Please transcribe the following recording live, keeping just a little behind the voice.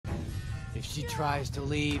If she tries to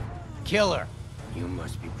leave, kill her. You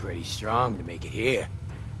must be pretty strong to make it here.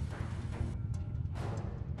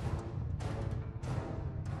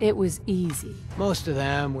 It was easy. Most of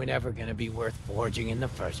them were never gonna be worth forging in the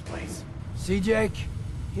first place. See, Jake?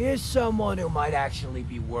 Here's someone who might actually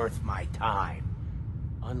be worth my time.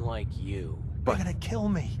 Unlike you. They're gonna kill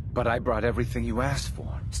me. But I brought everything you asked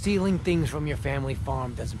for. Stealing things from your family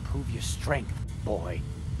farm doesn't prove your strength, boy.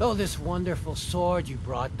 Though this wonderful sword you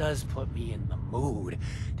brought does put me in the mood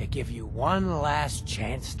to give you one last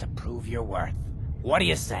chance to prove your worth. What do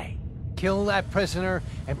you say? Kill that prisoner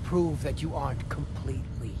and prove that you aren't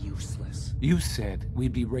completely useless. You said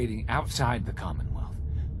we'd be raiding outside the Commonwealth.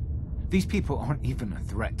 These people aren't even a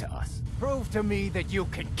threat to us. Prove to me that you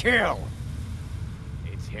can kill.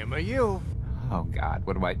 It's him or you. Oh God,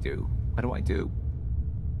 what do I do? What do I do?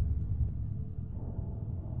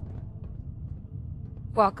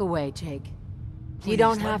 Walk away, Jake. Please You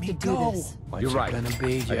don't let have me to do go. this. What's You're it right. gonna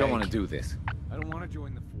be, Jake? I don't want to do this. I don't want to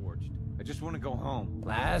join the Forged. I just want to go home.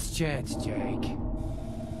 Last chance, Jake.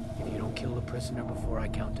 If you don't kill the prisoner before I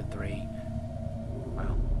count to 3,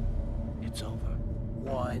 well, it's over.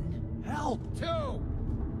 1. Help! 2.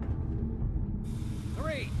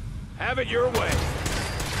 3. Have it your way.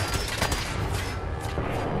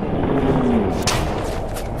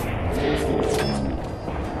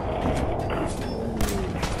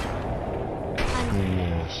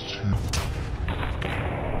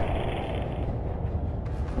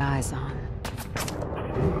 Eyes on.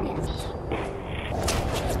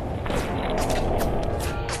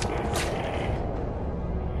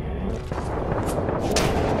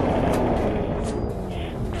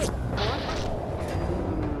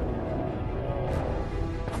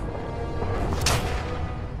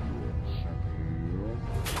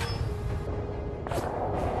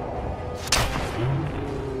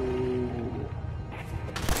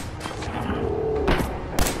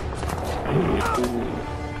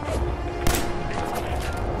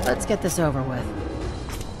 Let's get this over with.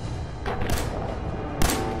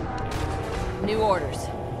 New orders.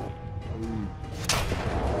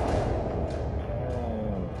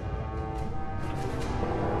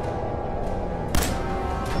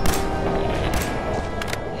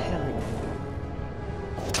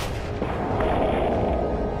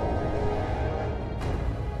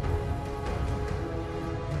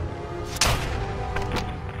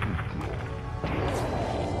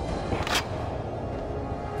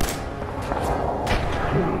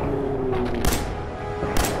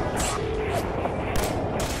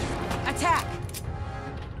 Attack!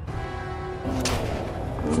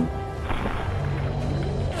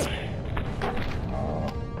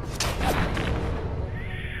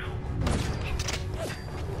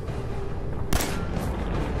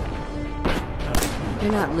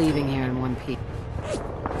 You're not leaving here in one piece.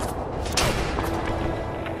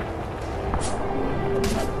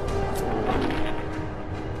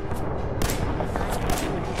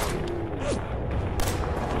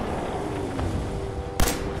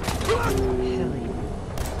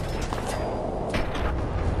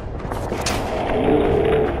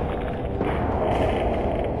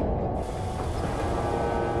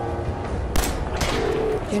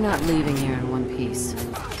 You're not leaving here in one piece.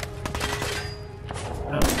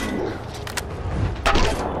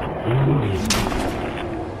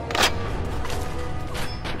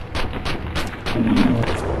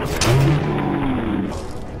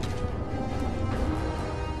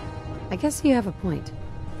 I guess you have a point.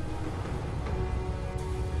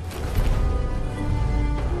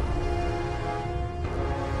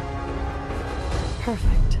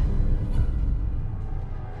 Perfect.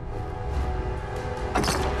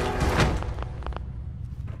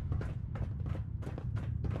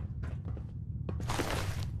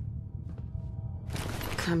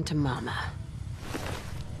 Come to Mama.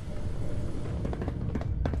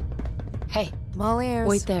 Hey, I'm all ears.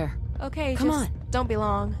 wait there. Okay, Come just on. don't be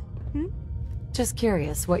long. Just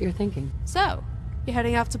curious what you're thinking. So, you're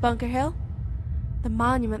heading off to Bunker Hill? The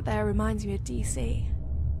monument there reminds me of DC.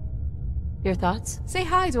 Your thoughts? Say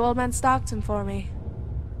hi to Old Man Stockton for me.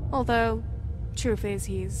 Although, truth is,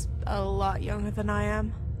 he's a lot younger than I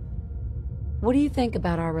am. What do you think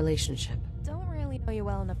about our relationship? Don't really know you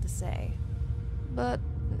well enough to say. But,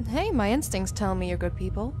 hey, my instincts tell me you're good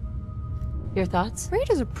people. Your thoughts?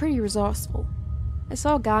 Raiders are pretty resourceful. I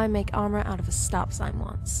saw a guy make armor out of a stop sign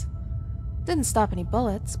once. Didn't stop any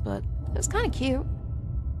bullets, but it was kind of cute.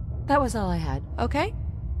 That was all I had. Okay?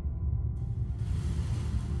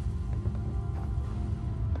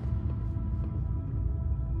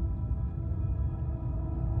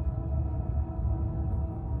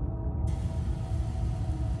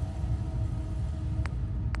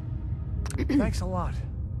 Thanks a lot.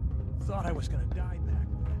 Thought I was gonna die back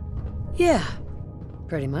then. Yeah,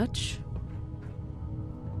 pretty much.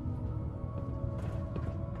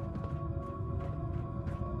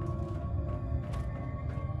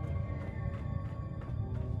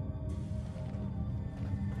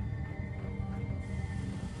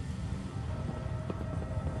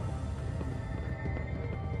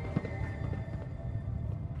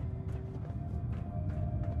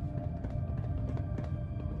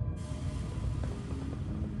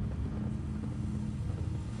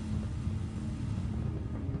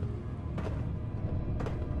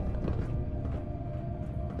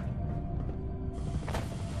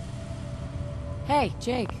 Hey,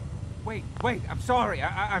 Jake. Wait, I'm sorry.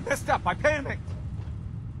 I messed up. I panicked.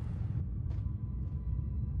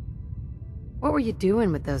 What were you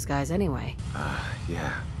doing with those guys anyway?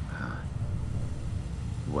 Yeah.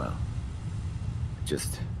 Well,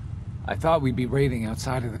 I thought we'd be raiding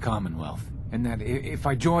outside of the Commonwealth, and that if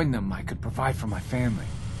I joined them, I could provide for my family.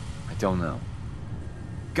 I don't know.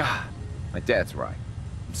 God, my dad's right.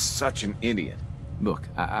 I'm such an idiot. Look,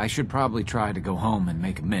 I should probably try to go home and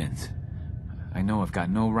make amends. I know I've got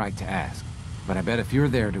no right to ask, but I bet if you're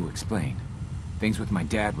there to explain, things with my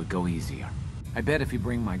dad would go easier. I bet if you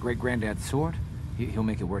bring my great-granddad's sword, he'll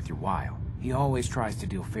make it worth your while. He always tries to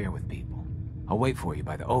deal fair with people. I'll wait for you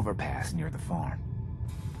by the overpass near the farm.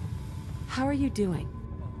 How are you doing?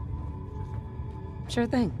 Sure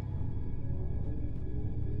thing.